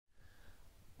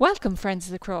Welcome, friends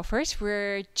of the Crawford.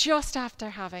 We're just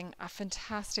after having a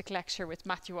fantastic lecture with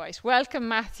Matthew Whyte. Welcome,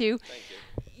 Matthew. Thank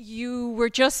you. You were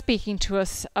just speaking to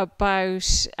us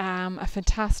about a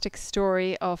fantastic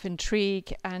story of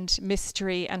intrigue and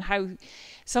mystery, and how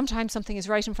sometimes something is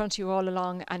right in front of you all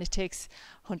along, and it takes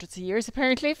hundreds of years,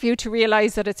 apparently, for you to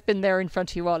realise that it's been there in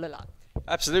front of you all along.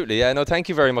 Absolutely, yeah. No, thank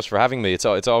you very much for having me. It's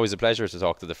always a pleasure to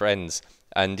talk to the friends.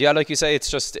 And yeah, like you say,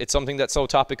 it's something that's so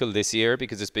topical this year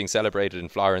because it's being celebrated in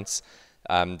Florence.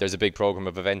 There's a big program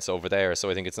of events over there, so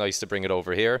I think it's nice to bring it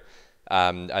over here.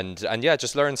 And yeah,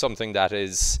 just learn something that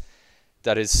is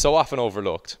so often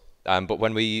overlooked. But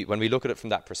when we look at it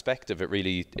from that perspective,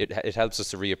 it helps us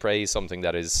to reappraise something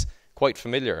that is quite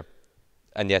familiar.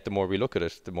 And yet, the more we look at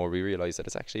it, the more we realise that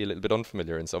it's actually a little bit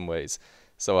unfamiliar in some ways.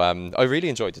 So I really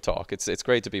enjoyed the talk. It's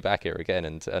great to be back here again,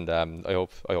 and I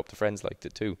hope the friends liked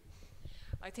it too.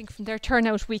 I think from their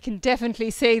turnout, we can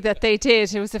definitely say that they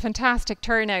did. It was a fantastic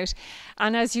turnout.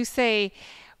 And as you say,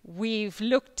 we've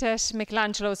looked at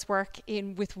Michelangelo's work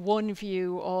with one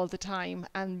view all the time.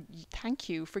 And thank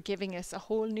you for giving us a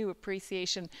whole new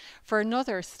appreciation for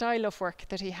another style of work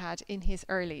that he had in his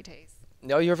early days.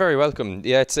 No, you're very welcome.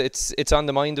 Yeah, it's on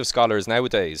the mind of scholars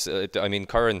nowadays. I mean,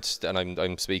 current, and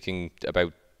I'm speaking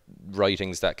about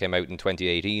writings that came out in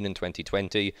 2018 and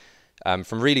 2020.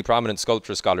 From really prominent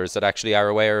sculpture scholars that actually are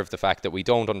aware of the fact that we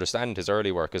don't understand his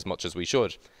early work as much as we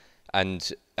should.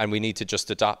 And we need to just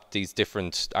adopt these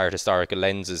different art historical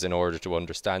lenses in order to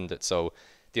understand it. So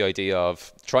the idea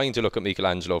of trying to look at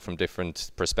Michelangelo from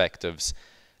different perspectives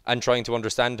and trying to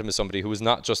understand him as somebody who was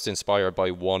not just inspired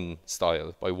by one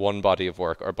style, by one body of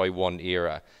work, or by one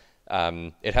era.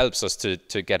 It helps us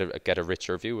to get a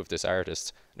richer view of this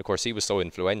artist. And of course, he was so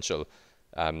influential.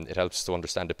 It helps to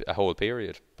understand a whole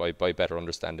period by better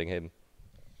understanding him.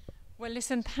 Well,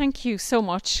 listen, thank you so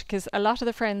much, because a lot of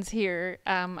the friends here,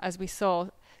 as we saw,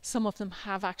 some of them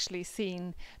have actually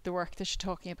seen the work that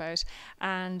you're talking about,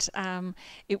 and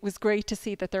it was great to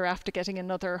see that they're after getting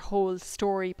another whole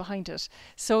story behind it.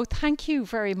 So thank you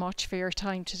very much for your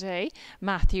time today,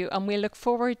 Matthew, and we look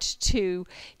forward to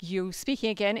you speaking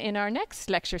again in our next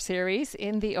lecture series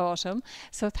in the autumn.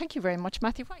 So thank you very much,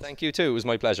 Matthew Whyte. Thank you too. It was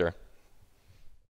my pleasure.